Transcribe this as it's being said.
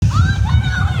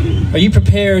Are you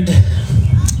prepared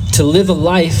to live a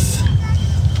life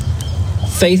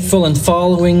faithful and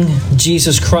following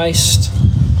Jesus Christ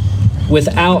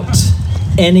without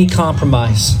any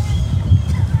compromise?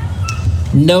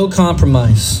 No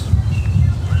compromise.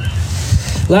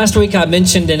 Last week I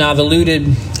mentioned, and I've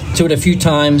alluded to it a few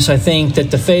times, I think that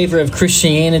the favor of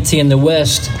Christianity in the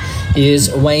West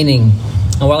is waning.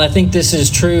 And while I think this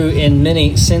is true in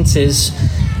many senses,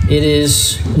 it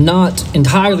is not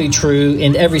entirely true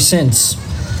in every sense.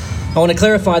 I want to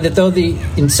clarify that though the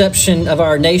inception of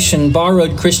our nation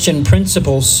borrowed Christian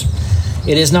principles,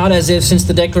 it is not as if since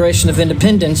the Declaration of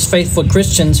Independence, faithful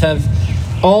Christians have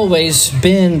always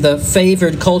been the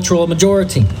favored cultural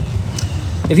majority.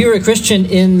 If you were a Christian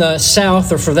in the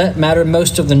South, or for that matter,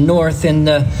 most of the North, in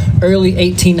the early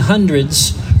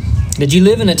 1800s, did you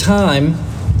live in a time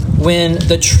when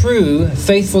the true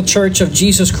faithful Church of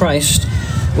Jesus Christ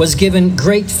was given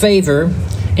great favor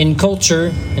in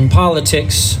culture, in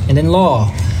politics, and in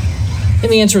law? And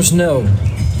the answer is no.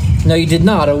 No, you did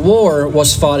not. A war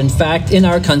was fought, in fact, in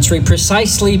our country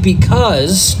precisely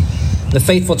because the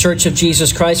faithful Church of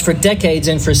Jesus Christ for decades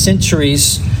and for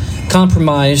centuries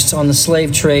compromised on the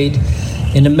slave trade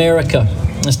in America.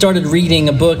 I started reading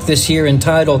a book this year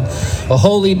entitled A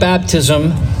Holy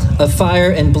Baptism of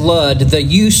Fire and Blood, The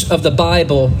Use of the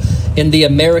Bible in the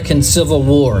American Civil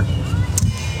War.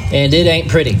 And it ain't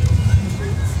pretty.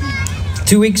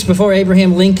 2 weeks before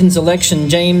Abraham Lincoln's election,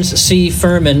 James C.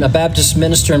 Furman, a Baptist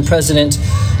minister and president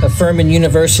of Furman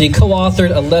University,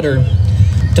 co-authored a letter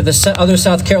to the other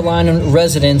South Carolina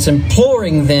residents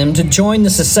imploring them to join the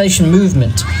secession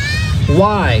movement.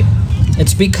 Why?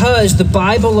 It's because the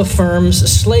Bible affirms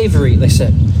slavery, they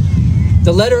said.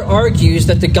 The letter argues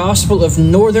that the gospel of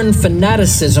northern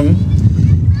fanaticism,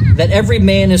 that every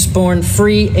man is born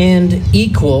free and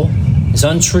equal, is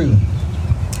untrue.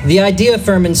 The idea,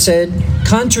 Furman said,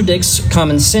 contradicts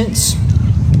common sense,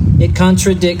 it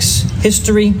contradicts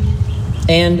history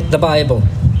and the Bible.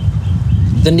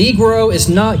 The Negro is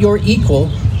not your equal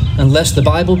unless the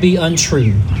Bible be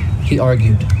untrue, he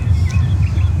argued.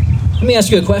 Let me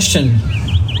ask you a question.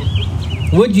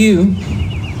 Would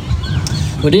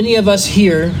any of us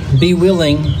here be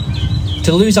willing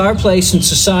to lose our place in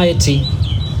society,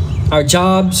 our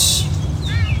jobs,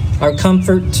 our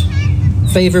comfort,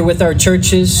 favor with our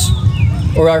churches,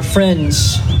 or our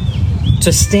friends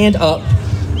to stand up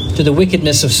to the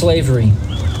wickedness of slavery,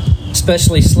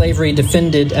 especially slavery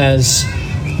defended as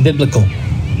biblical?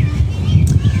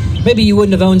 Maybe you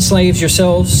wouldn't have owned slaves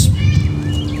yourselves.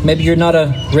 Maybe you're not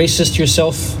a racist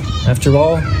yourself, after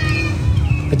all.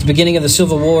 At the beginning of the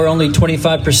Civil War, only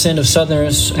 25% of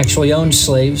Southerners actually owned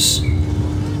slaves.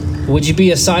 Would you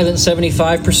be a silent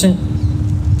 75%?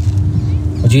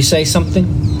 Would you say something?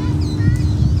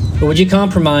 Or would you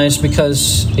compromise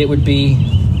because it would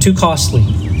be too costly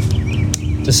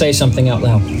to say something out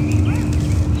loud?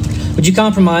 Would you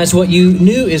compromise what you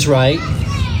knew is right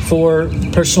for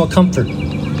personal comfort?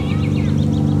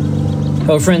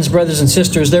 Oh, friends, brothers and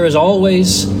sisters, there has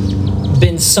always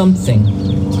been something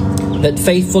that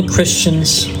faithful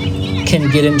Christians can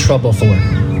get in trouble for.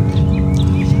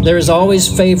 There is always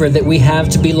favor that we have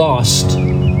to be lost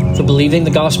for believing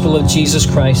the gospel of Jesus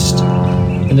Christ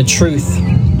and the truth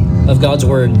of God's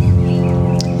Word.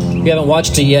 If you haven't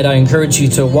watched it yet, I encourage you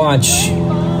to watch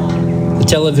the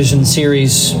television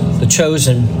series, The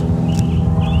Chosen,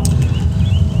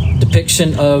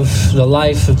 depiction of the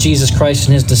life of Jesus Christ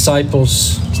and his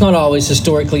disciples. It's not always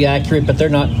historically accurate, but they're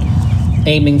not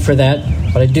aiming for that.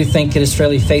 But I do think it is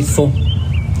fairly faithful.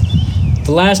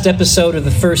 The last episode of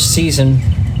the first season,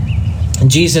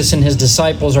 Jesus and his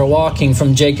disciples are walking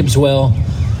from Jacob's Well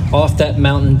off that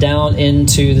mountain down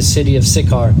into the city of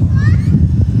Sychar.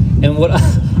 And what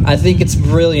I think it's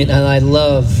brilliant, and I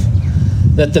love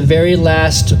that the very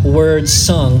last words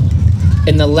sung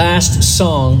in the last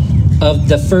song of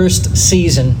the first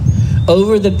season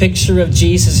over the picture of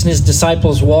Jesus and his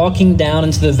disciples walking down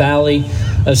into the valley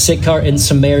of Sychar in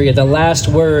Samaria, the last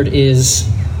word is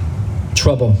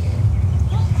trouble.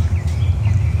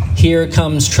 Here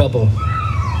comes trouble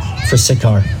for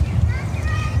Sychar.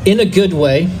 In a good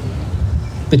way,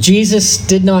 but Jesus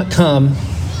did not come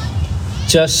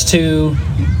just to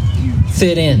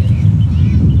fit in.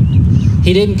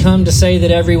 He didn't come to say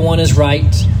that everyone is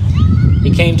right.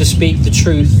 He came to speak the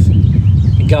truth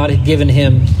that God had given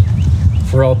him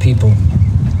for all people.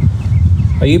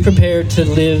 Are you prepared to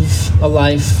live a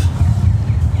life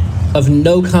of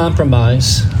no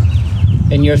compromise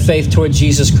in your faith toward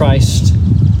Jesus Christ?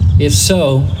 If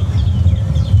so,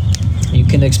 you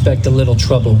can expect a little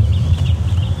trouble.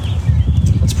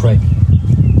 Let's pray.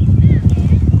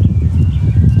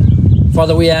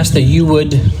 Father, we ask that you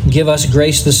would give us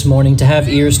grace this morning to have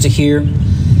ears to hear,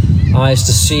 eyes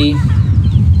to see,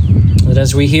 that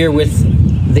as we hear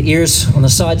with the ears on the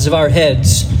sides of our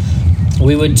heads,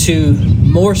 we would too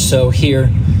more so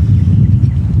hear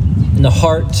in the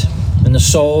heart, in the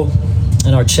soul,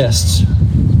 in our chests.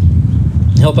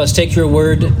 Help us take your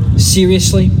word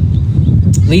seriously,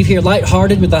 leave here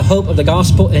lighthearted with the hope of the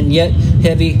gospel, and yet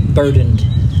heavy burdened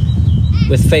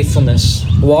with faithfulness,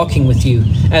 walking with you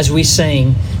as we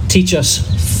sang, teach us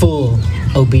full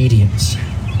obedience.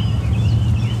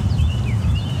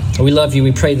 We love you.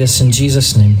 We pray this in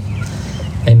Jesus' name.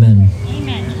 Amen.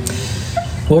 Amen.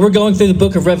 Well, we're going through the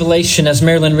book of Revelation as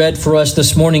Marilyn read for us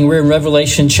this morning. We're in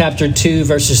Revelation chapter 2,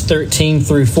 verses 13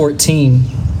 through 14.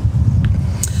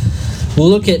 We'll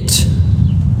look at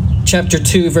chapter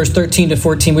 2, verse 13 to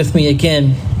 14 with me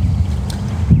again.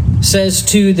 Says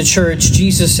to the church,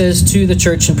 Jesus says to the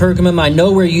church in Pergamum, I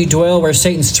know where you dwell, where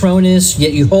Satan's throne is,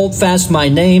 yet you hold fast my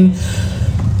name,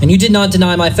 and you did not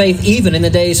deny my faith, even in the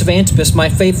days of Antipas, my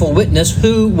faithful witness,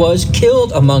 who was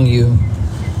killed among you,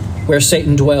 where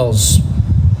Satan dwells.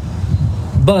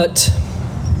 But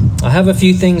I have a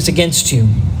few things against you.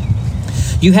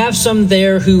 You have some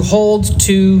there who hold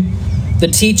to the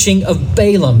teaching of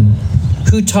Balaam,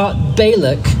 who taught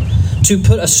Balak to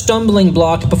put a stumbling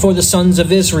block before the sons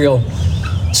of Israel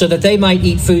so that they might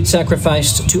eat food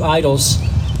sacrificed to idols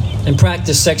and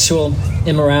practice sexual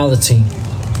immorality.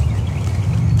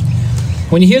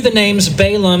 When you hear the names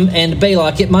Balaam and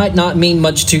Balak, it might not mean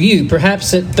much to you.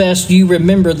 Perhaps at best you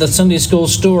remember the Sunday school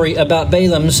story about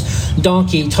Balaam's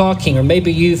donkey talking, or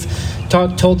maybe you've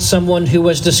told someone who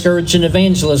was discouraged in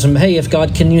evangelism, hey, if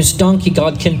God can use donkey,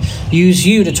 God can use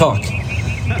you to talk.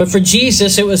 But for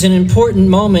Jesus, it was an important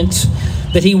moment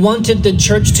that he wanted the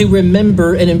church to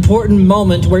remember, an important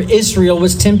moment where Israel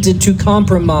was tempted to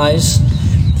compromise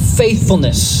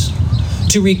faithfulness.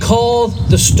 To recall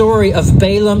the story of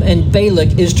Balaam and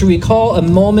Balak is to recall a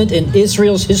moment in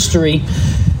Israel's history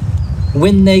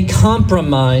when they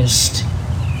compromised.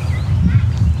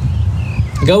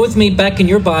 Go with me back in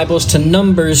your Bibles to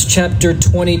Numbers chapter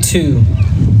 22.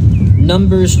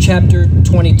 Numbers chapter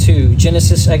 22.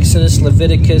 Genesis, Exodus,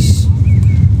 Leviticus,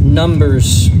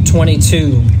 Numbers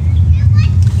 22.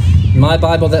 My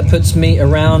Bible, that puts me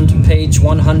around page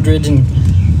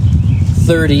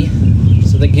 130.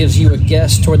 So that gives you a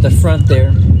guess toward the front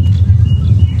there.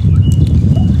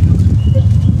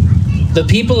 The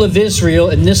people of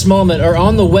Israel in this moment are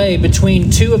on the way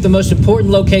between two of the most important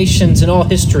locations in all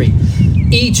history,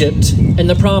 Egypt and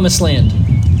the Promised Land.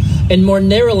 And more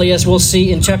narrowly, as we'll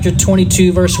see in chapter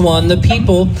 22, verse 1, the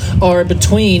people are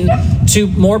between two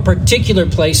more particular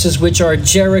places, which are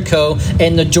Jericho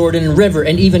and the Jordan River,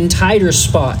 an even tighter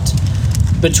spot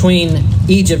between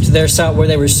Egypt, their south, where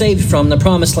they were saved from, the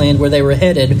Promised Land, where they were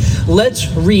headed. Let's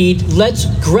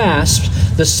grasp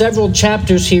the several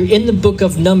chapters here in the book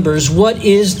of Numbers. What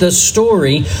is the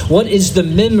story? What is the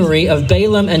memory of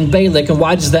Balaam and Balak, and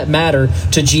why does that matter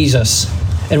to Jesus?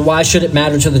 And why should it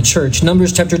matter to the church?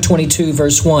 Numbers chapter 22,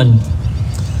 verse 1.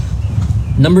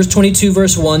 Numbers 22,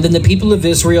 verse 1. Then the people of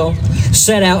Israel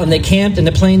set out, and they camped in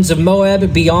the plains of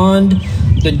Moab beyond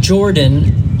the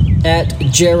Jordan at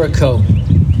Jericho.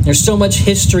 There's so much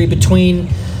history between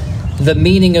the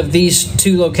meaning of these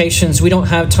two locations. We don't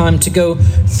have time to go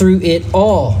through it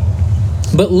all.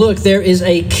 But look, there is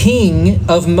a king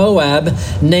of Moab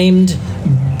named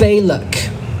Balak.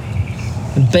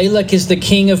 Balak is the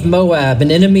king of Moab,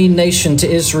 an enemy nation to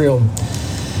Israel.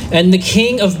 And the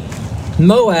king of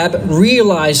Moab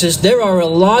realizes there are a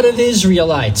lot of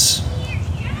Israelites,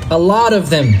 a lot of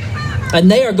them,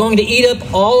 and they are going to eat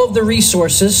up all of the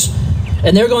resources,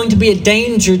 and they're going to be a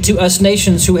danger to us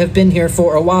nations who have been here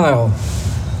for a while.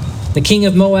 The king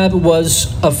of Moab was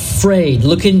afraid.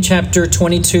 Look in chapter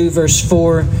 22, verse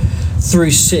 4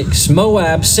 through 6.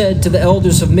 Moab said to the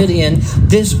elders of Midian,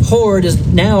 this horde is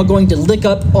now going to lick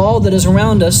up all that is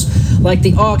around us like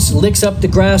the ox licks up the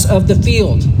grass of the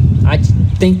field. I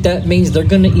think that means they're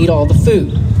going to eat all the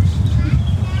food.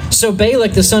 So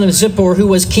Balak, the son of Zippor, who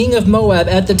was king of Moab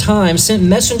at the time, sent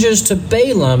messengers to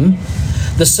Balaam,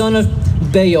 the son of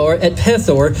Beor, at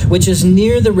Pethor, which is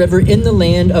near the river in the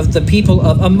land of the people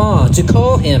of Ammah, to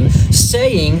call him,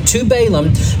 saying to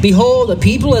Balaam, behold, a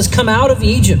people has come out of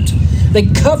Egypt. They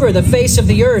cover the face of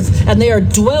the earth, and they are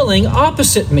dwelling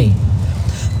opposite me.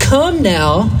 Come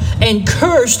now and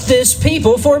curse this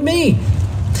people for me,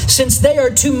 since they are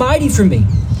too mighty for me.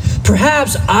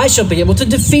 Perhaps I shall be able to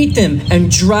defeat them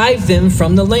and drive them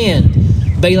from the land.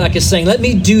 Balak is saying, let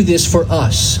me do this for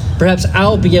us. Perhaps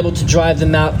I'll be able to drive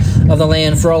them out of the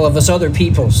land for all of us other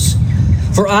peoples.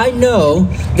 For I know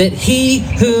that he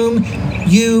whom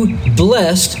you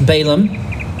blessed, Balaam,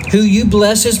 who you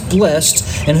bless is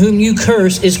blessed, and whom you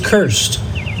curse is cursed.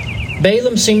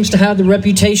 Balaam seems to have the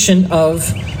reputation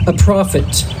of a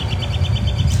prophet.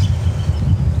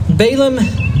 Balaam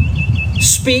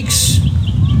speaks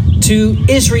to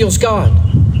Israel's God.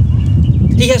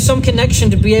 He has some connection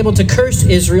to be able to curse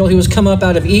Israel, who has come up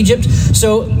out of Egypt.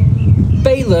 So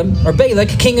Balak,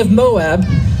 king of Moab,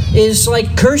 is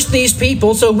like, curse these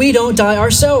people so we don't die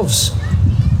ourselves.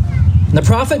 And the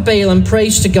prophet Balaam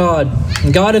prays to God.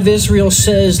 And God of Israel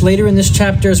says later in this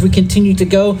chapter, as we continue to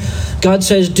go, God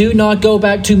says, do not go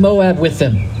back to Moab with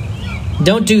them.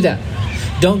 Don't do that.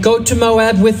 Don't go to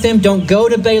Moab with them. Don't go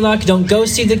to Balak. Don't go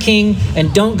see the king.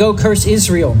 And don't go curse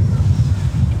Israel.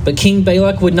 But King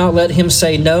Balak would not let him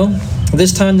say no.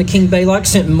 This time the King Balak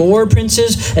sent more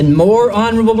princes and more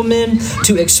honorable men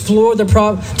to implore the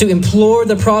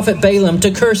prophet Balaam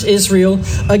to curse Israel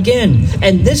again.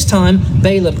 And this time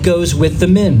Balaam goes with the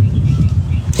men.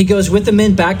 He goes with the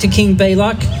men back to King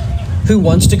Balak, who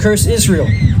wants to curse Israel.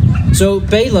 So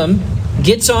Balaam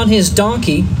gets on his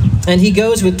donkey and he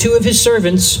goes with two of his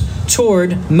servants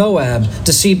toward Moab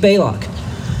to see Balak.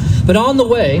 But on the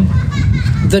way,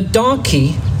 the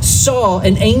donkey saw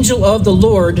an angel of the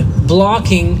Lord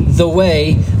blocking the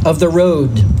way of the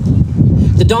road.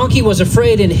 The donkey was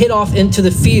afraid and hid off into the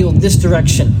field this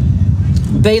direction.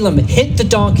 Balaam hit the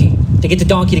donkey to get the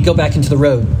donkey to go back into the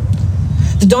road.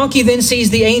 The donkey then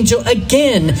sees the angel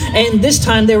again, and this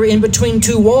time they were in between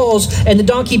two walls, and the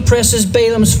donkey presses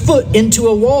Balaam's foot into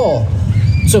a wall.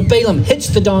 So Balaam hits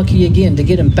the donkey again to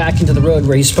get him back into the road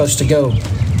where he's supposed to go.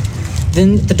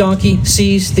 Then the donkey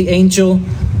sees the angel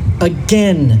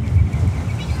again.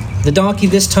 The donkey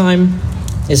this time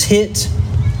is hit.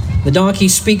 The donkey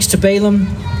speaks to Balaam.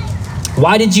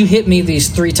 Why did you hit me these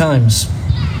 3 times?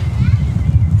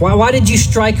 Why did you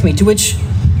strike me? To which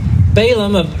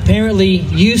Balaam, apparently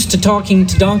used to talking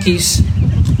to donkeys,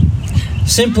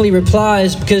 simply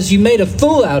replies, because you made a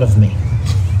fool out of me.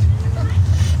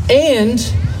 And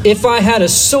if I had a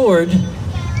sword,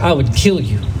 I would kill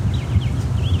you.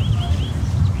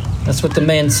 That's what the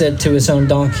man said to his own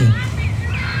donkey.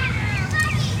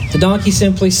 The donkey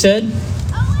simply said,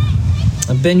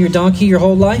 I've been your donkey your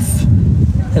whole life.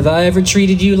 Have I ever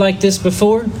treated you like this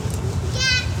before?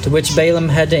 To which Balaam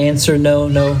had to answer, no,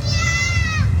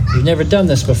 you've never done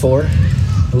this before.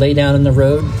 Lay down in the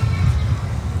road.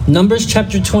 Numbers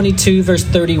chapter 22, verse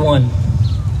 31.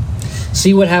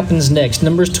 See what happens next.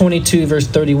 Numbers 22, verse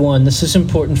 31. This is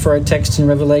important for our text in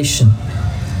Revelation.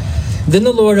 Then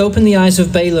the Lord opened the eyes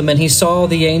of Balaam, and he saw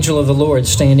the angel of the Lord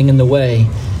standing in the way,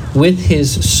 with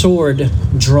his sword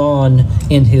drawn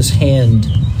in his hand.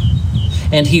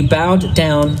 And he bowed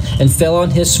down and fell on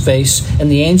his face,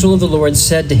 and the angel of the Lord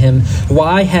said to him,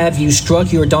 Why have you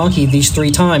struck your donkey these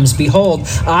 3 times? Behold,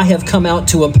 I have come out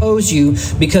to oppose you,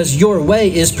 because your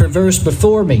way is perverse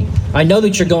before me. I know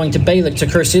that you're going to Balak to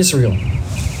curse Israel.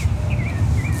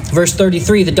 Verse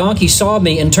 33, the donkey saw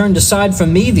me and turned aside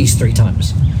from me these 3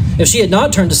 times. If she had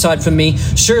not turned aside from me,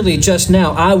 surely just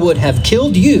now I would have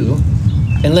killed you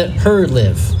and let her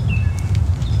live.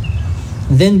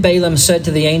 Then Balaam said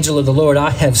to the angel of the Lord, I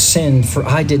have sinned, for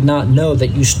I did not know that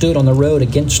you stood on the road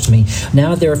against me.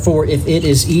 Now therefore, if it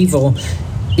is evil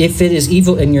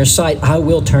in your sight, I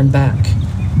will turn back.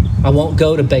 I won't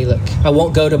go to Balak. I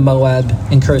won't go to Moab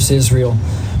and curse Israel.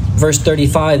 Verse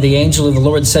 35, the angel of the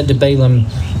Lord said to Balaam,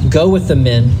 Go with the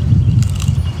men,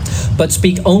 but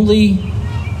speak only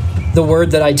the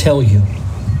word that I tell you.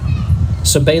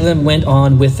 So Balaam went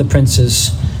on with the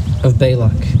princes of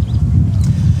Balak.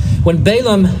 When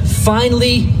Balaam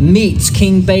finally meets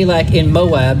King Balak in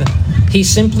Moab, he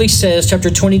simply says, chapter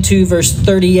 22, verse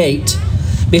 38,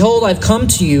 Behold, I've come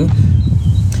to you.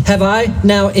 Have I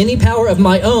now any power of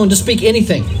my own to speak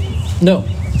anything? No.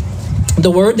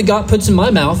 The word that God puts in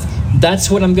my mouth, that's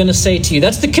what I'm going to say to you.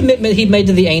 That's the commitment he made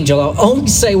to the angel. I'll only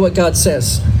say what God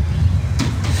says.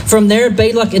 From there,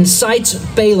 Balak incites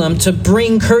Balaam to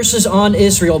bring curses on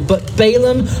Israel, but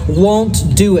Balaam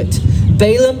won't do it.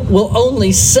 Balaam will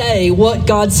only say what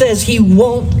God says. He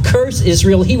won't curse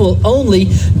Israel. He will only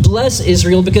bless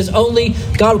Israel because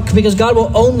God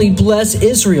will only bless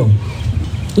Israel.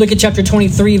 Look at chapter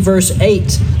 23, verse 8,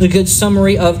 the good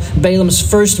summary of Balaam's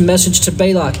first message to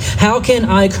Balak. How can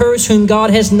I curse whom God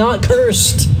has not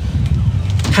cursed?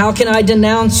 How can I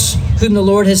denounce whom the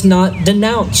Lord has not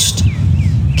denounced?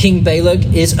 King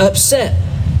Balak is upset.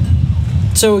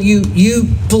 So you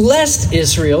blessed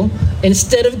Israel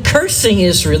instead of cursing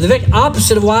Israel, the very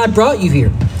opposite of why I brought you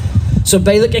here. So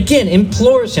Balak again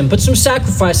implores him, put some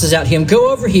sacrifices out to him,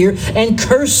 go over here and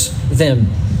curse them.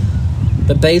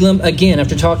 But Balaam, again,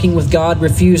 after talking with God,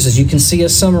 refuses. You can see a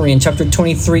summary in chapter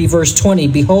 23, verse 20.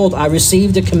 Behold, I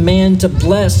received a command to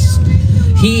bless.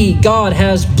 He, God,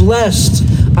 has blessed.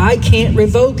 I can't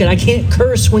revoke it. I can't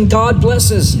curse when God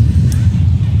blesses.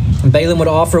 And Balaam would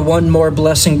offer one more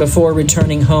blessing before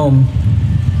returning home.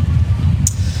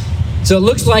 So it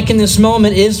looks like in this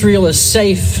moment, Israel is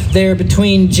safe there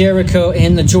between Jericho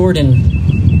and the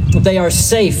Jordan. They are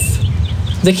safe.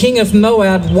 The king of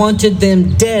Moab wanted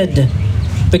them dead.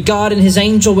 But God and his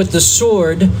angel with the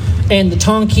sword and the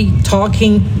talking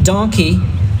donkey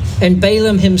and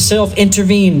Balaam himself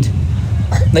intervened.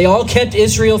 They all kept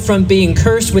Israel from being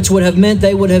cursed, which would have meant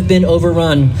they would have been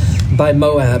overrun by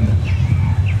Moab.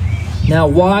 Now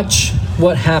watch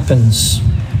what happens.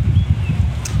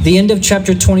 The end of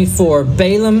chapter 24,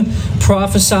 Balaam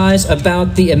prophesies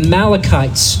about the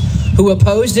Amalekites who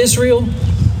opposed Israel.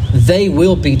 They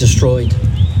will be destroyed.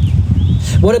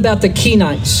 What about the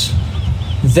Kenites?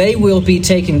 They will be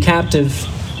taken captive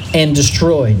and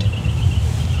destroyed.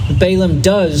 Balaam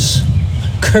does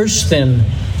curse them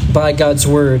by God's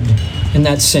word in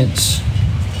that sense,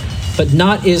 but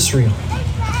not Israel.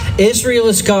 Israel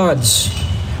is God's.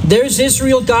 There's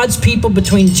Israel, God's people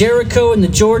between Jericho and the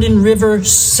Jordan River,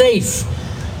 safe,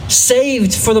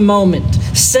 saved for the moment,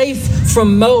 safe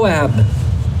from Moab.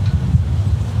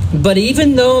 But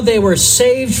even though they were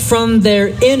saved from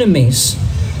their enemies,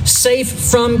 safe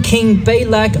from King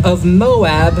Balak of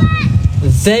Moab,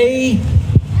 they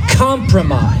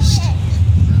compromised.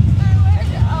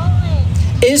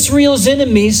 Israel's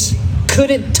enemies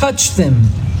couldn't touch them.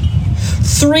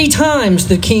 3 times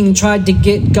the king tried to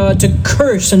get God to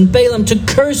curse and Balaam to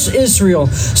curse Israel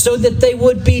so that they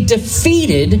would be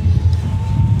defeated,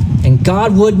 and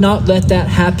God would not let that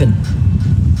happen.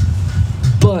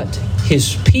 But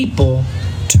his people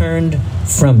turned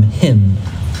from him.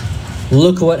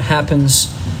 Look what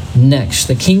happens next.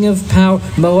 The king of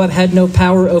Moab had no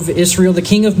power over Israel. The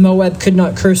king of Moab could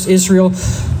not curse Israel.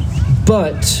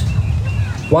 But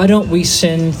why don't we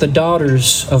send the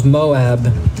daughters of Moab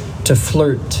to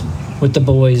flirt with the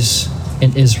boys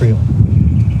in Israel?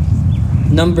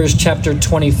 Numbers chapter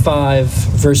 25,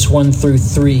 verse 1 through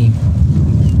 3.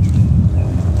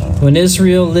 When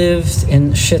Israel lived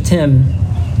in Shittim,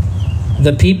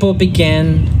 the people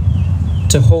began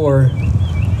to whore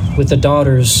with the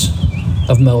daughters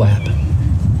of Moab.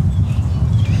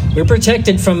 We're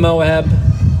protected from Moab,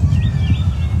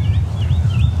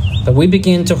 but we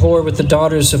begin to whore with the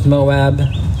daughters of Moab.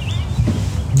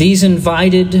 These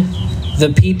invited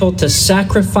the people to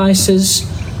sacrifices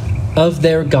of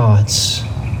their gods.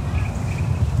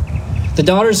 The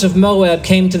daughters of Moab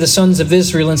came to the sons of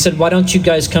Israel and said, "Why don't you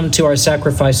guys come to our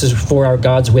sacrifices for our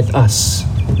gods with us?"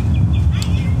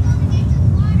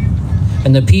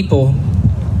 And the people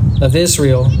of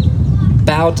Israel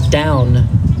bowed down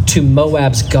to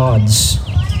Moab's gods.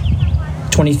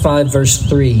 25 verse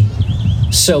 3.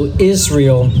 So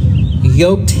Israel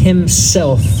yoked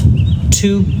himself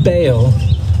to Baal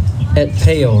at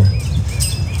Peor,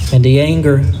 and the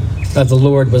anger of the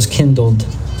Lord was kindled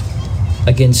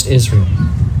against Israel.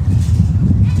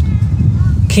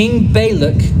 King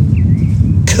Balak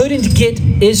couldn't get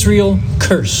Israel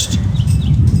cursed.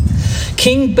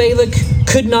 King Balak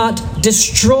could not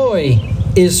destroy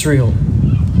Israel.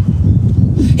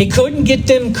 He couldn't get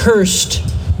them cursed,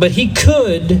 but he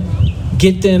could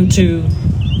get them to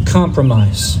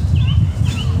compromise.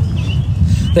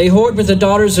 They whored with the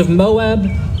daughters of Moab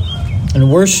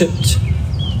and worshipped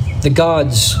the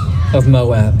gods of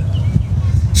Moab.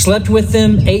 Slept with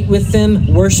them, ate with them,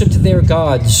 worshipped their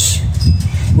gods.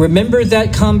 Remember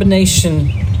that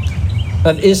combination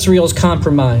of Israel's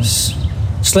compromise.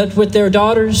 Slept with their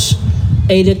daughters,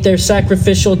 ate at their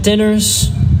sacrificial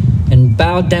dinners, and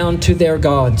bowed down to their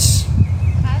gods.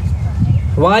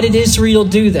 Why did Israel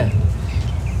do that?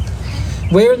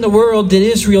 Where in the world did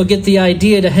Israel get the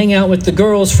idea to hang out with the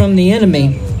girls from the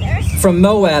enemy, from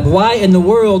Moab? Why in the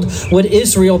world would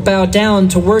Israel bow down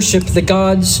to worship the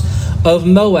gods of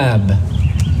Moab?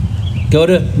 Go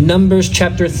to Numbers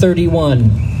chapter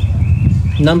 31.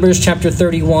 Numbers chapter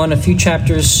 31, a few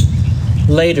chapters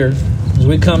later, as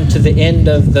we come to the end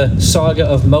of the saga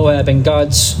of Moab and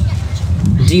God's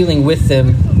dealing with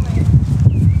them.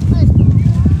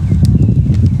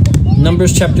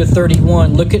 Numbers chapter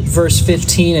 31, look at verse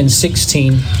 15 and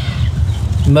 16.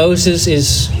 Moses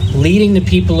is leading the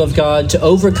people of God to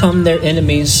overcome their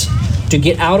enemies, to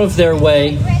get out of their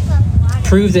way,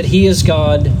 prove that he is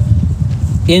God,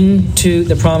 into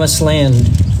the promised land.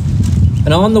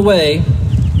 And on the way,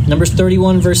 Numbers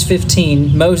 31 verse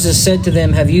 15, Moses said to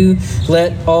them, "Have you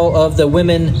let all of the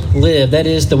women live?" That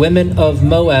is, the women of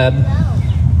Moab.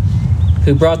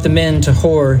 who brought the men to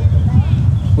Hor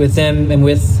with them and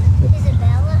with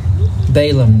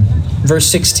Balaam. Verse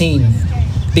 16.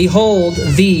 Behold,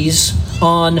 these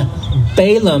on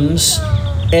Balaam's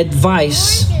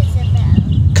advice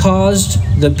caused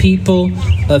the people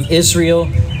of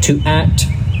Israel to act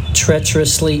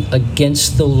treacherously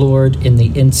against the Lord in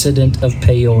the incident of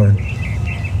Peor.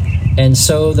 And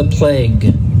so the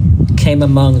plague came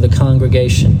among the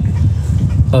congregation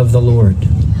of the Lord.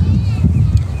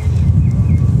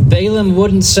 Balaam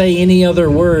wouldn't say any other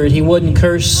word. He wouldn't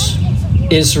curse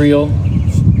Israel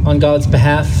on God's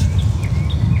behalf.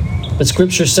 But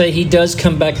scriptures say he does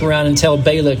come back around and tell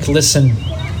Balak, listen,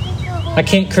 I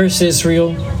can't curse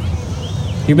Israel.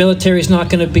 Your military is not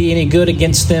going to be any good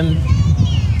against them.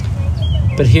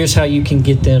 But here's how you can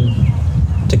get them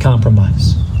to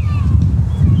compromise.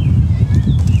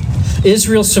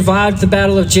 Israel survived the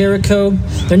Battle of Jericho.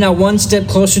 They're now one step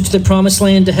closer to the promised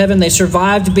land, to heaven. They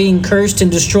survived being cursed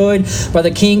and destroyed by the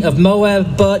king of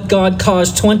Moab, but God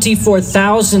caused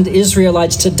 24,000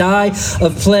 Israelites to die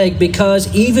of plague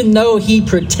because even though he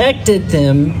protected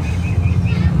them,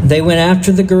 they went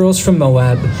after the girls from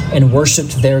Moab and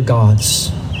worshipped their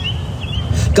gods.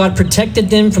 God protected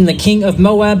them from the king of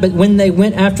Moab, but when they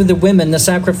went after the women, the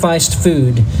sacrificed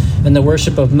food, and the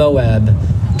worship of Moab,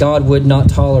 God would not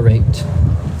tolerate.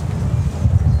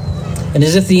 And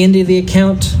is it the end of the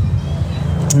account?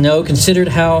 No, consider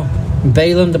how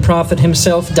Balaam the prophet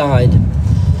himself died.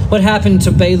 What happened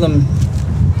to Balaam?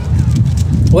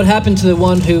 What happened to the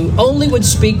one who only would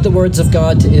speak the words of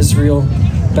God to Israel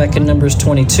back in Numbers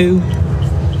 22?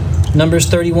 Numbers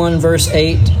 31 verse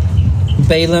 8.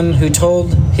 Balaam, who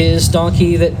told his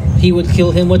donkey that he would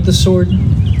kill him with the sword,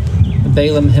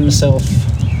 Balaam himself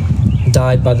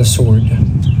died by the sword.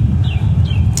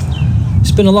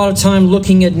 Spend a lot of time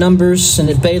looking at Numbers and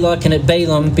at Balak and at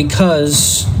Balaam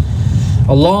because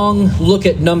a long look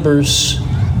at Numbers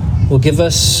will give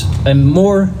us a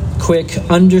more quick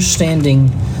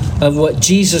understanding of what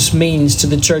Jesus means to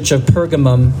the church of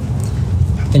Pergamum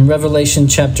in Revelation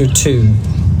chapter 2.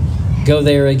 Go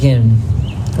there again.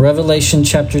 Revelation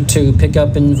chapter 2, pick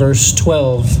up in verse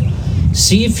 12.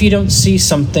 See if you don't see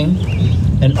something,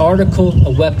 an article,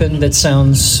 a weapon that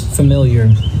sounds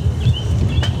familiar.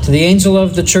 To the angel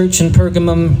of the church in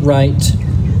Pergamum write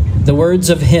the words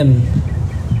of him,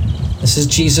 this is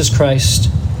Jesus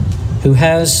Christ, who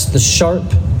has the sharp,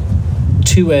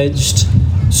 two-edged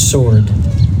sword.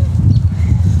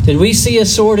 Did we see a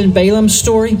sword in Balaam's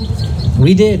story?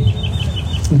 We did.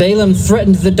 Balaam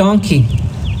threatened the donkey.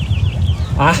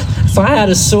 If I had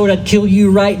a sword, I'd kill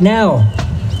you right now.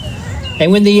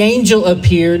 And when the angel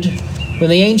appeared, when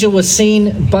the angel was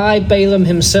seen by Balaam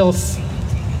himself,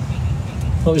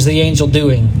 what was the angel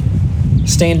doing?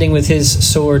 Standing with his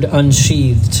sword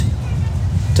unsheathed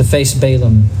to face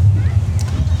Balaam.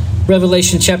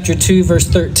 Revelation chapter 2, verse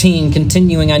 13,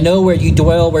 continuing, I know where you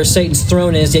dwell, where Satan's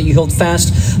throne is, yet you hold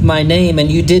fast my name,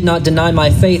 and you did not deny my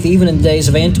faith, even in the days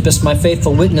of Antipas, my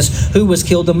faithful witness, who was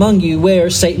killed among you, where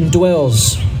Satan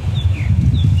dwells.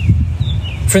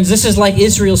 Friends, this is like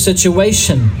Israel's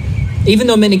situation. Even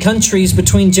though many countries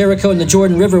between Jericho and the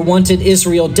Jordan River wanted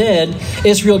Israel dead,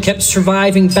 Israel kept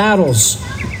surviving battles.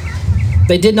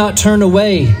 They did not turn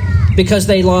away because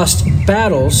they lost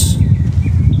battles.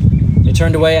 They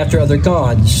turned away after other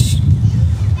gods.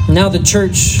 Now the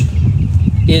church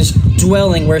is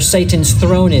dwelling where Satan's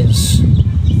throne is.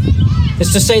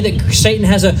 It's to say that Satan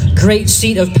has a great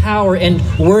seat of power and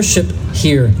worship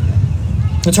here.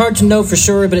 It's hard to know for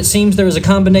sure, but it seems there is a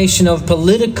combination of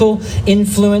political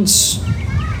influence,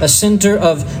 a center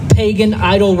of pagan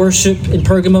idol worship in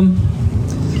Pergamum.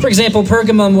 For example,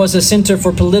 Pergamum was a center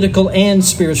for political and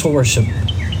spiritual worship.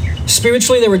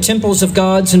 Spiritually, there were temples of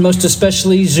gods, and most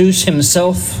especially Zeus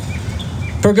himself.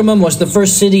 Pergamum was the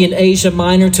first city in Asia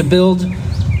Minor to build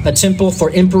a temple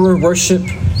for emperor worship,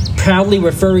 proudly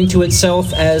referring to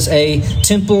itself as a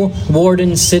temple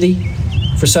warden city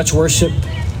for such worship.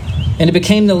 And it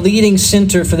became the leading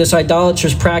center for this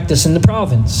idolatrous practice in the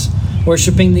province,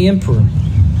 worshiping the emperor.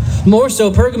 More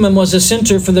so, Pergamum was a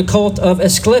center for the cult of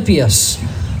Asclepius,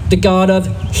 the god of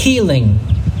healing,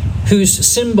 whose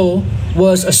symbol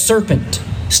was a serpent,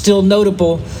 still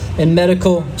notable in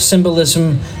medical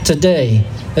symbolism today.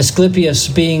 Asclepius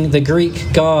being the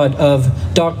Greek god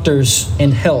of doctors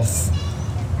and health.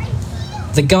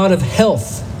 The god of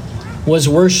health was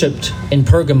worshipped in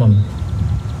Pergamum.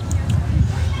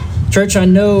 Church, I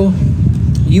know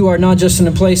you are not just in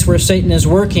a place where Satan is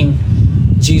working,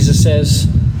 Jesus says,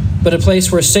 but a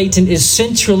place where Satan is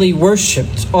centrally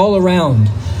worshipped all around.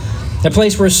 A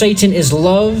place where Satan is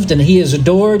loved and he is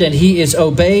adored and he is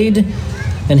obeyed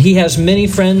and he has many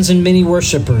friends and many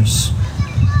worshipers.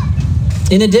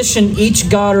 In addition, each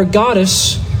god or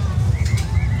goddess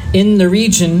in the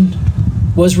region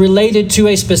was related to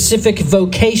a specific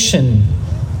vocation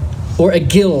or a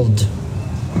guild.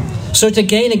 So to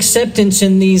gain acceptance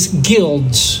in these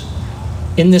guilds,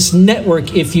 in this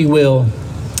network, if you will,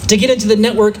 to get into the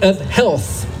network of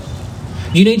health,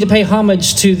 you need to pay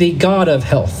homage to the god of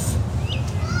health.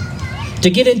 To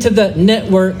get into the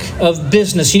network of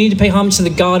business, you need to pay homage to the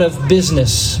god of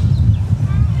business.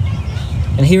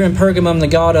 And here in Pergamum, the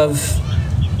god of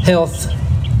health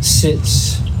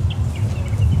sits.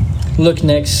 Look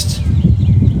next.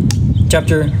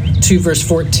 Chapter 2, verse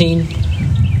 14.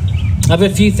 I have a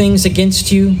few things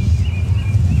against you.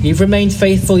 You've remained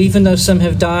faithful even though some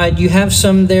have died. You have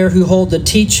some there who hold the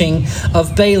teaching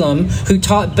of Balaam, who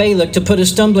taught Balak to put a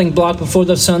stumbling block before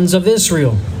the sons of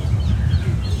Israel,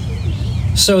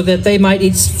 so that they might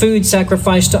eat food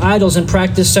sacrificed to idols and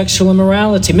practice sexual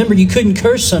immorality. Remember, you couldn't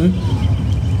curse them.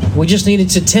 We just needed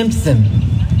to tempt them.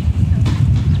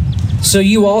 So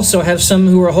you also have some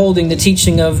who are holding the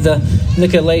teaching of the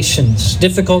Nicolaitans.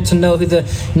 Difficult to know who the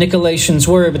Nicolaitans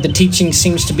were, but the teaching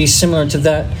seems to be similar to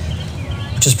that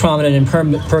which is prominent in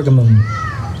Pergamum.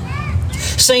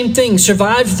 Same thing,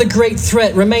 survived the great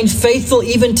threat, remained faithful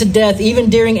even to death, even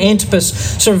during Antipas,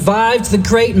 survived the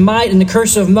great might and the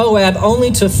curse of Moab,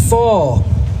 only to fall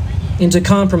into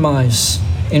compromise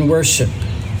in worship.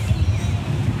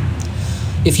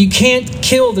 If you can't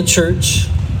kill the church,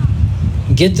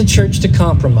 get the church to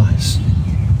compromise.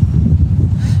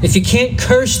 If you can't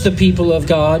curse the people of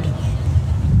God,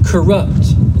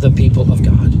 corrupt the people of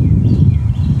God.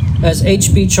 As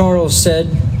H.B. Charles said,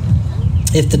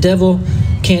 if the devil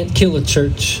can't kill a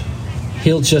church,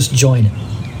 he'll just join it.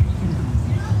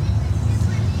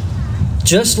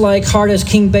 Just like hard as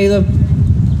King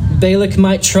Balak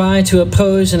might try to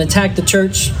oppose and attack the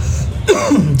church,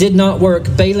 did not work.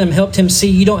 Balaam helped him see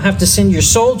you don't have to send your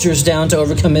soldiers down to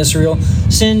overcome Israel.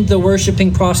 Send the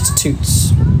worshiping prostitutes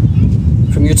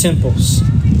from your temples.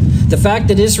 The fact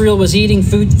that Israel was eating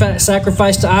food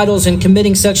sacrificed to idols and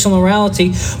committing sexual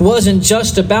immorality wasn't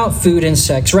just about food and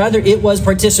sex. Rather, it was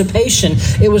participation.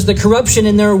 It was the corruption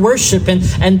in their worship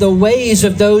and the ways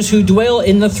of those who dwell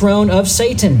in the throne of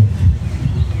Satan.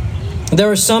 There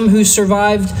are some who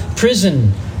survived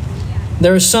prison.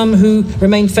 There are some who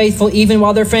remained faithful even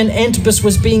while their friend Antipas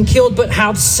was being killed. But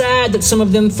how sad that some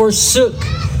of them forsook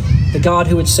the God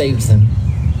who had saved them.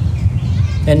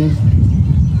 And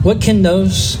what can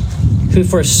those who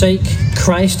forsake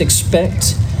Christ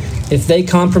expect if they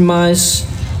compromise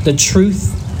the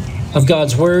truth of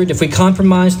God's word? If we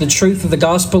compromise the truth of the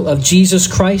gospel of Jesus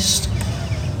Christ,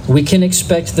 we can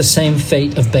expect the same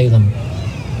fate of Balaam.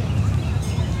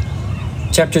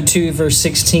 Chapter 2, verse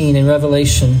 16 in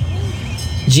Revelation,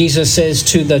 Jesus says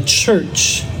to the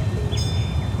church,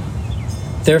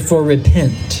 therefore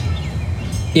repent.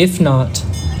 If not,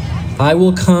 I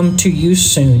will come to you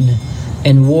soon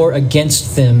and war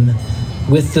against them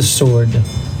with the sword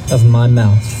of my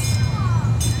mouth.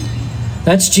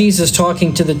 That's Jesus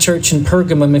talking to the church in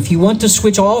Pergamum. If you want to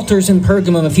switch altars in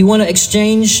Pergamum, if you want to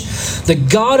exchange the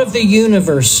God of the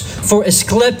universe for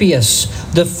Asclepius,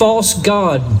 the false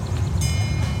god,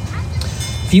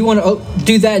 if you want to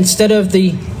do that instead of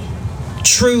the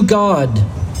true God,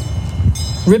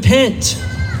 repent.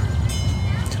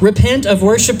 Repent of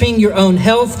worshiping your own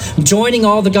health, joining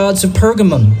all the gods of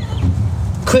Pergamum.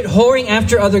 Quit whoring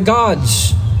after other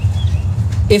gods.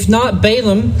 If not,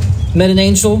 Balaam met an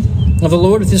angel of the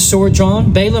Lord with his sword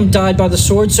drawn. Balaam died by the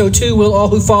sword, so too will all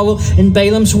who follow in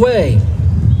Balaam's way.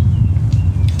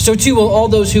 So too will all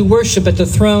those who worship at the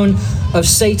throne of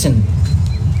Satan.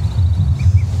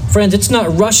 Friends, it's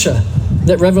not Russia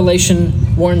that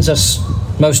Revelation warns us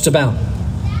most about.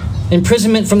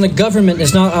 Imprisonment from the government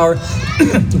is not our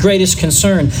greatest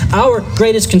concern. Our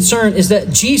greatest concern is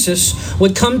that Jesus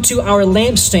would come to our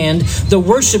lampstand, the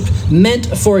worship meant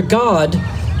for God,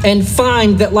 and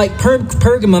find that like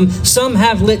Pergamum, some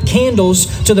have lit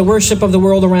candles to the worship of the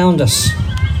world around us.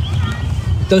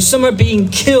 Though some are being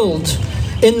killed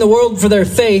in the world for their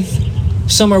faith,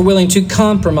 some are willing to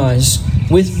compromise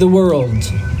with the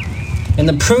world. And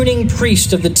the pruning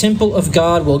priest of the temple of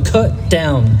God will cut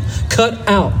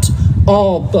out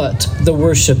all but the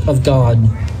worship of God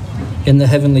in the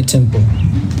heavenly temple.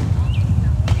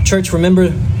 Church,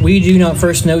 remember, we do not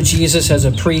first know Jesus as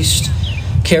a priest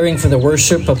caring for the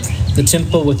worship of the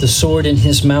temple with the sword in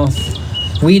his mouth.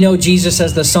 We know Jesus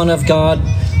as the Son of God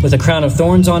with a crown of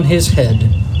thorns on his head.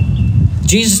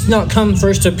 Jesus did not come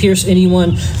first to pierce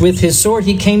anyone with his sword.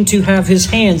 He came to have his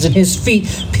hands and his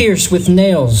feet pierced with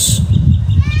nails.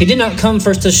 He did not come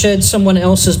first to shed someone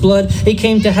else's blood. He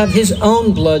came to have his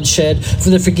own blood shed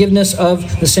for the forgiveness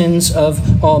of the sins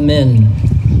of all men.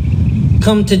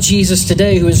 Come to Jesus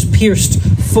today, who is pierced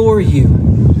for you.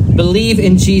 Believe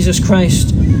in Jesus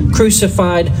Christ,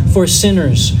 crucified for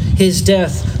sinners, his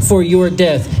death for your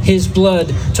death, his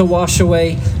blood to wash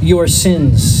away your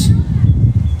sins.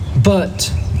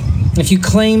 But if you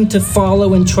claim to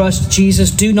follow and trust Jesus,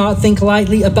 do not think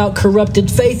lightly about corrupted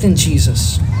faith in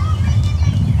Jesus.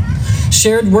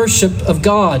 Shared worship of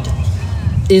God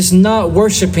is not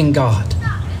worshiping God.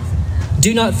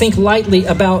 Do not think lightly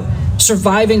about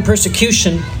surviving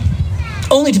persecution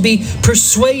only to be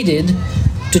persuaded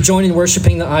to join in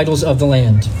worshiping the idols of the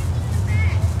land.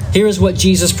 Here is what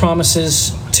Jesus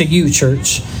promises to you,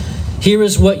 church. Here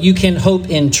is what you can hope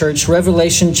in, church.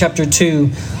 Revelation chapter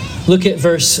 2, look at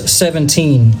verse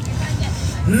 17.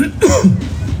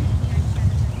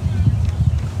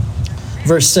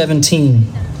 Verse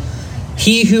 17.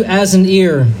 He who has an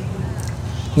ear,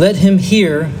 let him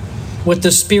hear what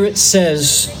the Spirit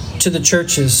says to the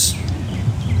churches.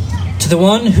 To the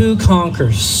one who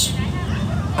conquers,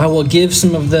 I will give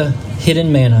some of the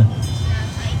hidden manna,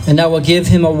 and I will give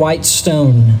him a white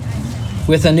stone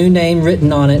with a new name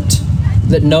written on it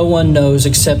that no one knows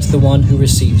except the one who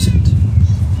receives it.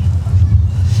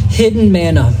 Hidden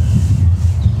manna.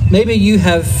 Maybe you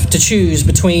have to choose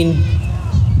between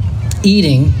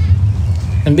eating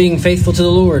and being faithful to the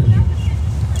Lord.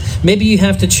 Maybe you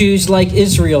have to choose like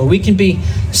Israel. We can be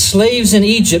slaves in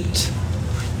Egypt,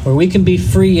 or we can be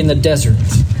free in the desert.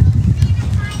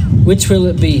 Which will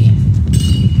it be?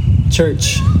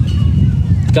 Church,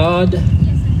 God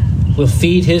will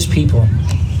feed his people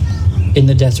in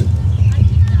the desert.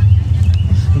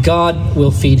 God will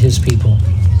feed his people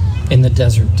in the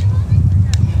desert.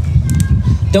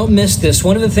 Don't miss this.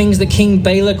 One of the things that King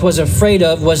Balak was afraid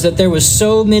of was that there was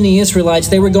so many Israelites,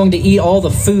 they were going to eat all the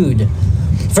food.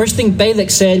 First thing Balak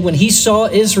said when he saw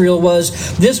Israel was,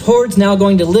 this horde's now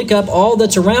going to lick up all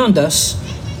that's around us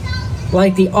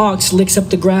like the ox licks up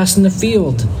the grass in the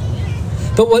field.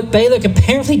 But what Balak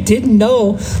apparently didn't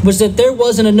know was that there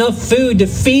wasn't enough food to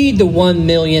feed the 1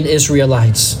 million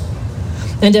Israelites.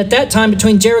 And at that time,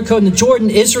 between Jericho and the Jordan,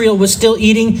 Israel was still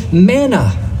eating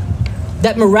manna,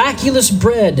 that miraculous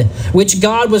bread which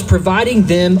God was providing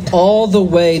them all the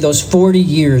way those 40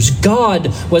 years.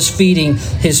 God was feeding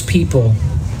his people.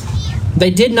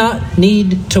 They did not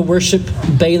need to worship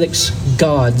Balak's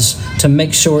gods to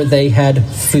make sure they had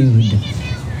food.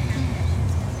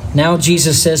 Now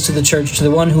Jesus says to the church, to the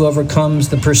one who overcomes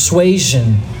the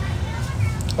persuasion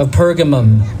of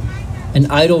Pergamum and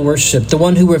idol worship, the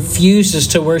one who refuses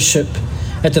to worship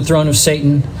at the throne of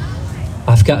Satan,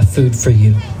 I've got food for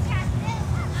you.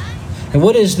 And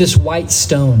what is this white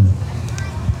stone?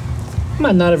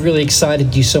 Might not have really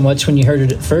excited you so much when you heard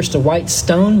it at first. A white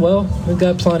stone? Well, we've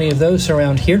got plenty of those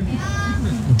around here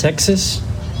in Texas.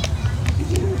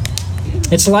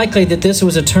 It's likely that this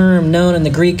was a term known in the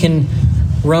Greek and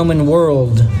Roman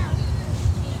world.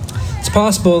 It's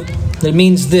possible that it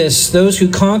means this: those who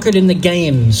conquered in the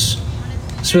games.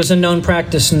 This was a known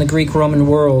practice in the Greek-Roman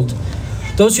world.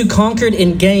 Those who conquered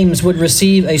in games would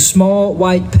receive a small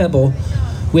white pebble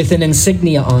with an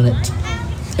insignia on it.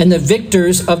 And the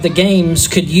victors of the games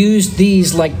could use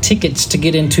these like tickets to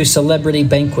get into celebrity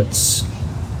banquets.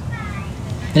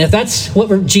 And if that's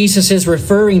what Jesus is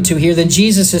referring to here, then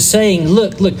Jesus is saying,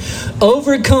 look,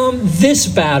 overcome this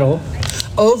battle,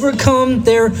 overcome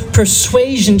their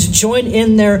persuasion to join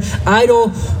in their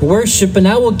idol worship, and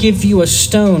I will give you a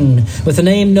stone with a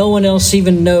name no one else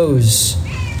even knows.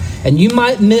 And you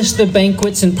might miss the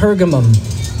banquets in Pergamum.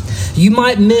 You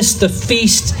might miss the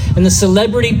feast and the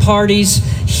celebrity parties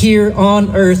here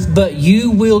on earth, but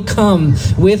you will come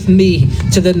with me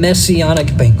to the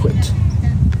messianic banquet.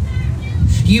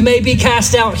 You may be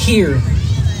cast out here,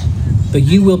 but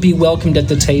you will be welcomed at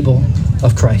the table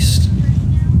of Christ.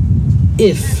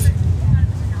 If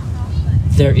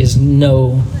there is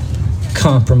no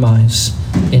compromise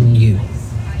in you.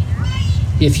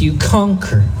 If you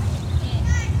conquer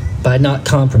by not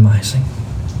compromising.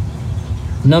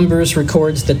 Numbers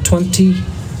records that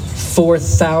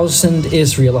 24,000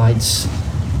 Israelites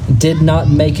did not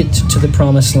make it to the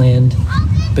promised land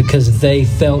because they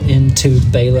fell into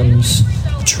Balaam's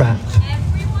trap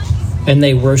and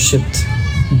they worshipped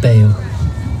Baal.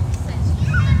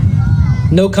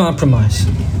 No compromise.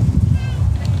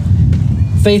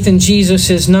 Faith in Jesus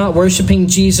is not worshiping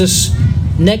Jesus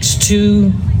next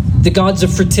to the gods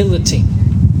of fertility,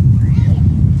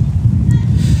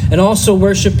 and also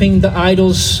worshiping the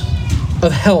idols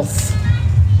of health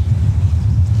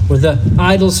or the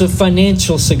idols of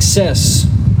financial success.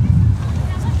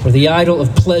 or the idol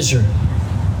of pleasure.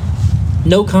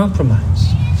 No compromise.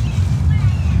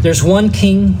 There's one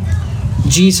King,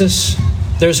 Jesus.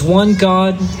 There's one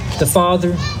God, the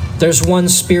Father. There's one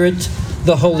Spirit,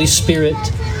 the Holy Spirit.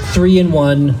 3 in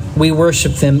 1. We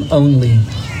worship them only.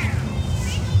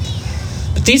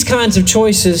 But these kinds of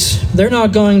choices, they're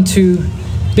not going to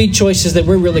be choices that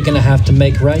we're really going to have to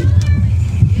make, right?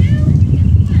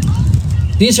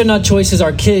 These are not choices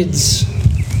our kids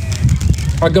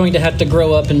are going to have to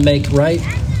grow up and make, right?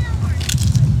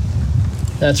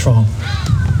 That's wrong.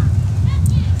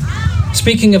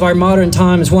 Speaking of our modern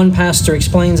times, one pastor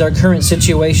explains our current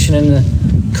situation and the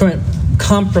current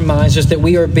compromises that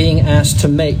we are being asked to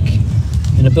make.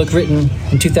 In a book written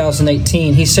in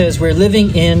 2018, he says, we're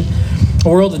living in a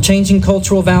world of changing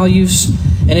cultural values,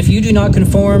 and if you do not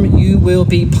conform, you will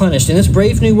be punished. In this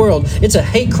brave new world, it's a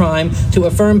hate crime to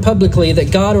affirm publicly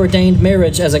that God ordained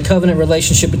marriage as a covenant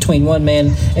relationship between one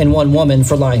man and one woman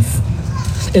for life.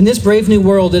 In this brave new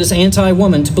world, it is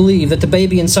anti-woman to believe that the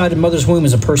baby inside a mother's womb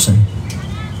is a person.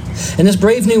 In this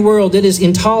brave new world, it is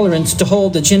intolerant to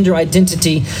hold that gender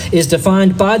identity is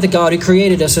defined by the God who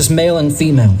created us as male and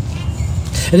female.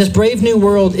 In this brave new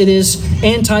world, it is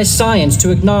anti-science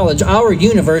to acknowledge our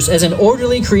universe as an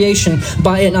orderly creation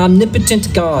by an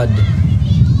omnipotent God.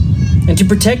 And to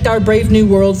protect our brave new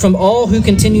world from all who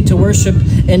continue to worship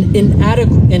an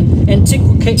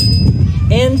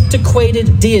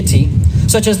antiquated deity,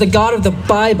 such as the God of the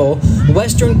Bible,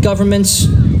 Western governments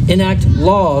enact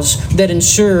laws that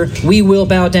ensure we will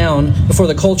bow down before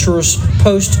the culture's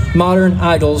postmodern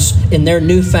idols in their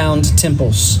newfound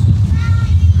temples.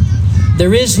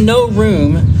 There is no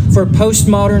room for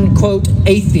postmodern, quote,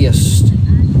 atheists.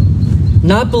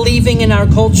 Not believing in our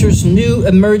culture's new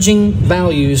emerging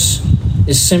values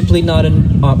is simply not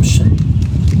an option.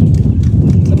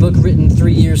 A book written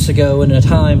 3 years ago in a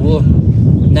time we'll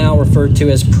now refer to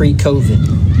as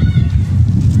pre-COVID.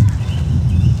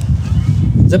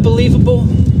 Is it believable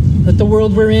that the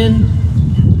world we're in?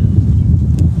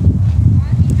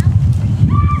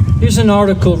 Here's an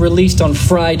article released on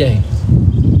Friday,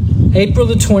 April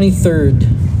the 23rd,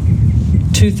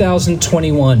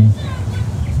 2021,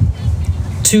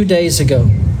 2 days ago.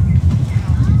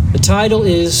 The title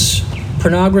is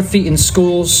Pornography in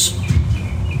Schools,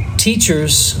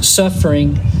 Teachers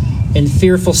Suffering in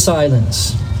Fearful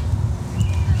Silence.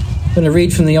 I'm going to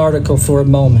read from the article for a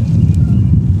moment.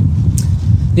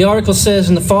 The article says,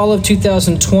 in the fall of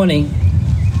 2020,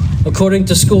 according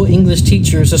to school English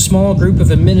teachers, a small group of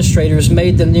administrators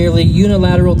made the nearly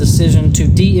unilateral decision to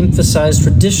de-emphasize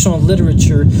traditional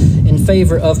literature in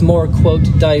favor of more, quote,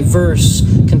 diverse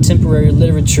contemporary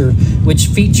literature, which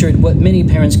featured what many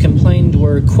parents complained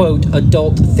were, quote,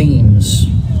 adult themes.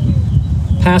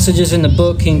 Passages in the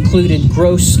book included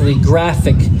grossly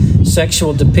graphic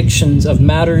sexual depictions of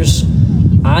matters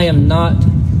I am not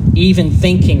even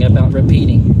thinking about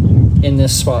repeating in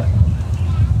this spot.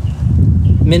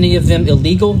 Many of them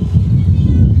illegal,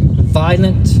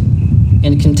 violent,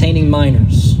 and containing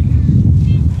minors.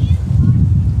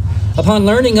 Upon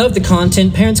learning of the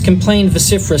content, parents complained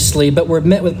vociferously, but were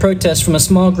met with protests from a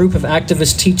small group of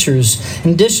activist teachers.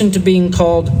 In addition to being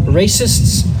called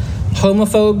racists,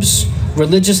 homophobes,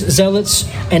 religious zealots,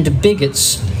 and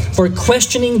bigots for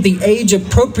questioning the age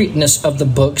appropriateness of the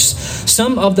books,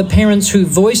 some of the parents who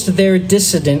voiced their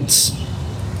dissidence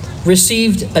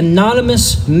received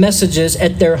anonymous messages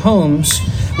at their homes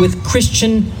with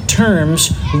Christian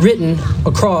terms written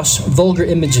across vulgar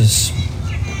images.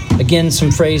 Again,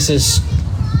 some phrases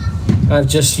I've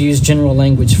just used general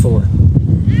language for.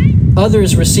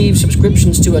 Others received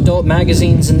subscriptions to adult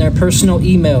magazines in their personal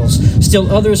emails.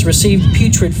 Still others received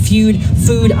putrid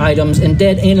food items and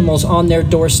dead animals on their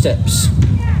doorsteps.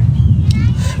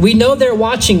 We know they're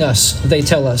watching us, they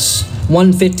tell us.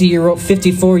 One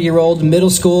 54-year-old middle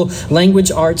school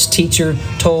language arts teacher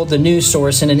told the news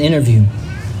source in an interview.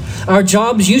 Our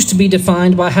jobs used to be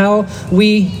defined by how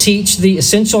we teach the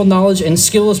essential knowledge and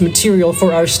skills material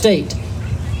for our state.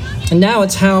 And now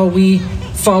it's how we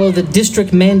follow the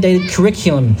district-mandated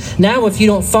curriculum. Now, if you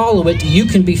don't follow it, you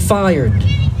can be fired,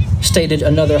 stated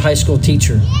another high school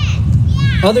teacher.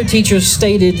 Other teachers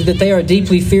stated that they are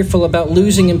deeply fearful about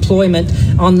losing employment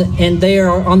and they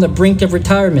are on the brink of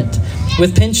retirement.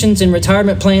 With pensions and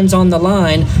retirement plans on the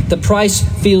line, the price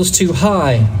feels too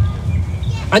high.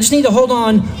 I just need to hold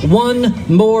on one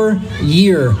more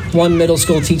year, one middle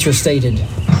school teacher stated.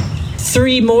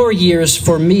 3 more years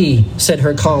for me, said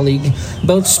her colleague,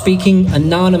 both speaking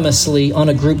anonymously on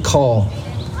a group call.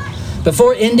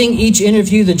 Before ending each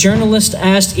interview, the journalist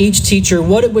asked each teacher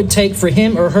what it would take for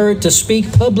him or her to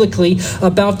speak publicly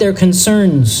about their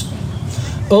concerns.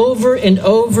 Over and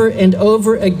over and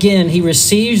over again, he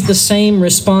receives the same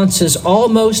responses,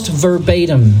 almost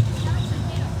verbatim.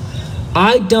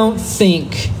 I don't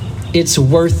think it's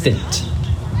worth it.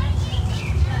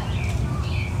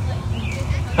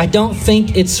 I don't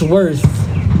think it's worth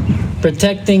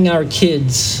protecting our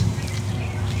kids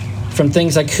from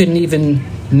things I couldn't even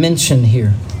mention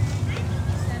here.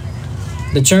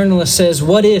 The journalist says,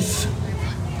 what if,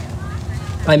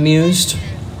 I mused,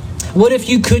 what if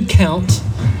you could count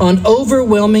on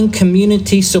overwhelming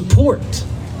community support?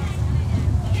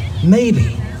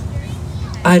 Maybe.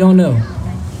 I don't know.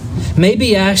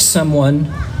 Maybe ask someone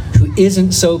who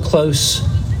isn't so close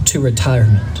to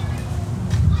retirement.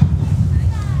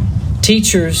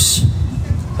 Teachers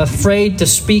afraid to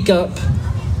speak up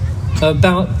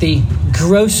about the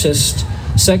grossest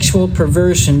sexual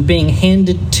perversion being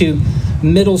handed to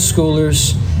middle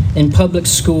schoolers in public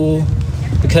school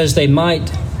because they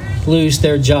might lose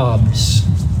their jobs.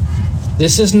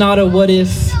 This is not a what if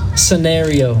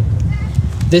scenario.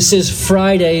 This is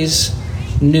Friday's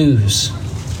news.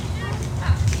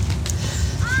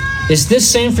 Is this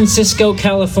San Francisco,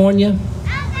 California?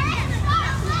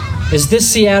 Is this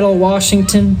Seattle,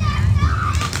 Washington?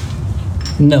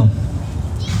 No.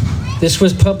 This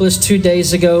was published 2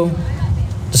 days ago,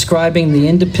 describing the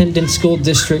independent school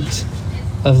district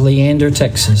of Leander,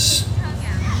 Texas.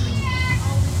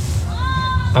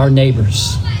 Our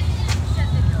neighbors.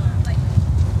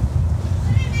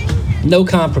 No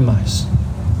compromise.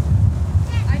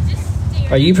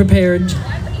 Are you prepared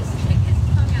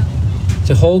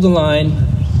to hold the line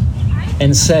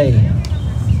and say,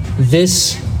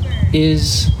 this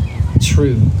is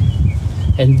true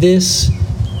and this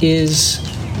is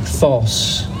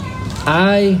false?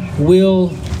 I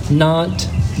will not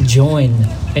join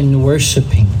in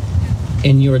worshiping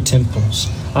in your temples.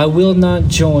 I will not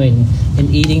join in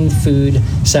eating food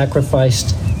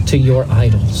sacrificed to your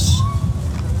idols.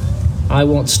 I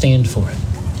won't stand for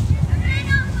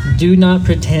it. Do not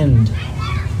pretend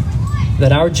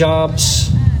that our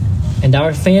jobs and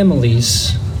our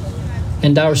families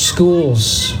and our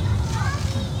schools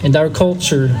and our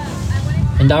culture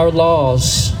and our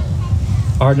laws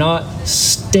are not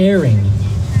staring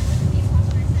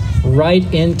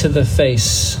right into the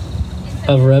face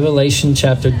of Revelation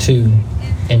chapter 2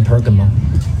 in Pergamum.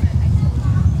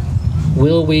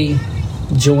 Will we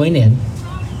join in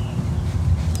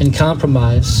and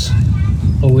compromise,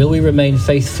 or will we remain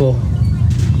faithful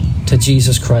to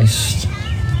Jesus Christ?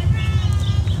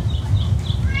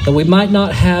 That we might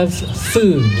not have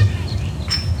food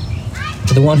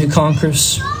to the one who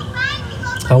conquers,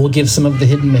 I will give some of the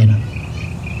hidden manna.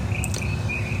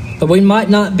 But we might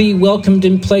not be welcomed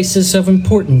in places of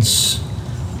importance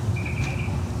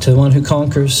to the one who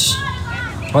conquers,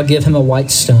 I'll give him a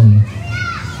white stone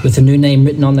with a new name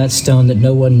written on that stone that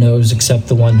no one knows except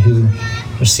the one who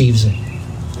receives it.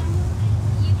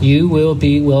 You will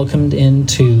be welcomed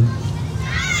into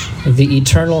the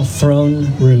eternal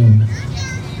throne room,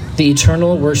 the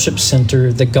eternal worship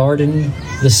center, the garden,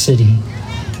 the city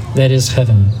that is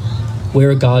heaven,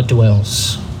 where God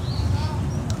dwells.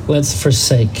 Let's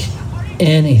forsake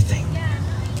anything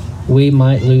we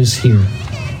might lose here,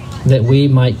 that we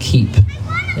might keep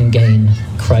and gain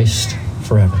Christ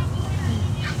forever.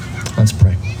 Let's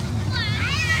pray.